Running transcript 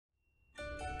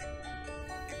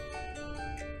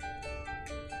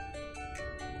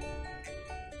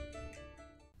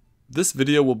This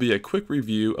video will be a quick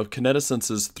review of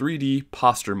Kinetisense's 3D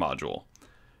posture module.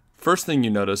 First thing you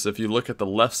notice, if you look at the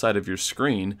left side of your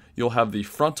screen, you'll have the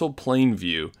frontal plane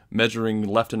view measuring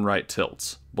left and right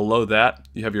tilts. Below that,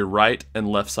 you have your right and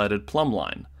left-sided plumb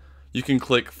line. You can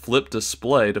click Flip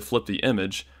Display to flip the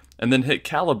image, and then hit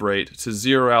Calibrate to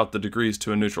zero out the degrees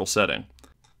to a neutral setting.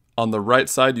 On the right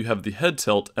side, you have the head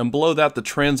tilt, and below that, the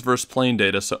transverse plane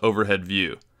data, so overhead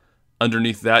view.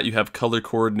 Underneath that, you have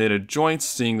color-coordinated joints,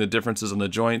 seeing the differences in the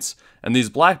joints, and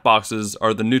these black boxes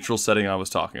are the neutral setting I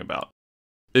was talking about.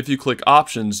 If you click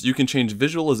Options, you can change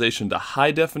visualization to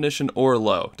high definition or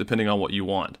low, depending on what you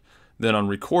want. Then on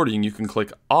recording, you can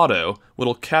click Auto, which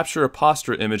will capture a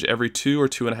posture image every 2 or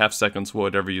 2.5 seconds,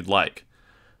 whatever you'd like.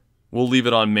 We'll leave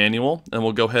it on manual, and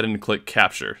we'll go ahead and click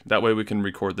Capture. That way we can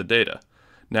record the data.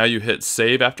 Now you hit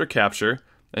Save after capture,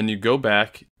 and you go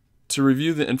back to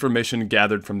review the information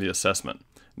gathered from the assessment.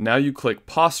 Now you click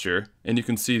Posture, and you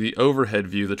can see the overhead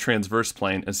view, the transverse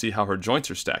plane, and see how her joints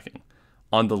are stacking.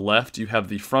 On the left, you have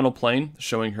the frontal plane,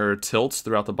 showing her tilts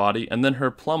throughout the body, and then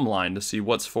her plumb line to see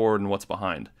what's forward and what's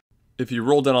behind. If you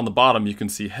roll down on the bottom, you can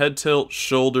see head tilt,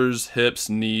 shoulders, hips,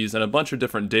 knees, and a bunch of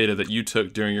different data that you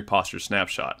took during your posture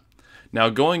snapshot. Now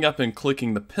going up and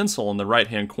clicking the pencil in the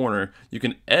right-hand corner, you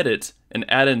can edit and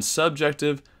add in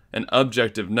subjective and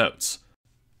objective notes.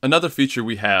 Another feature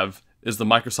we have is the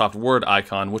Microsoft Word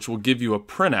icon, which will give you a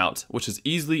printout, which is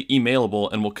easily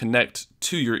emailable and will connect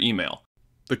to your email.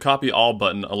 The Copy All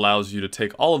button allows you to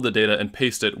take all of the data and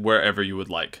paste it wherever you would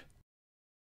like.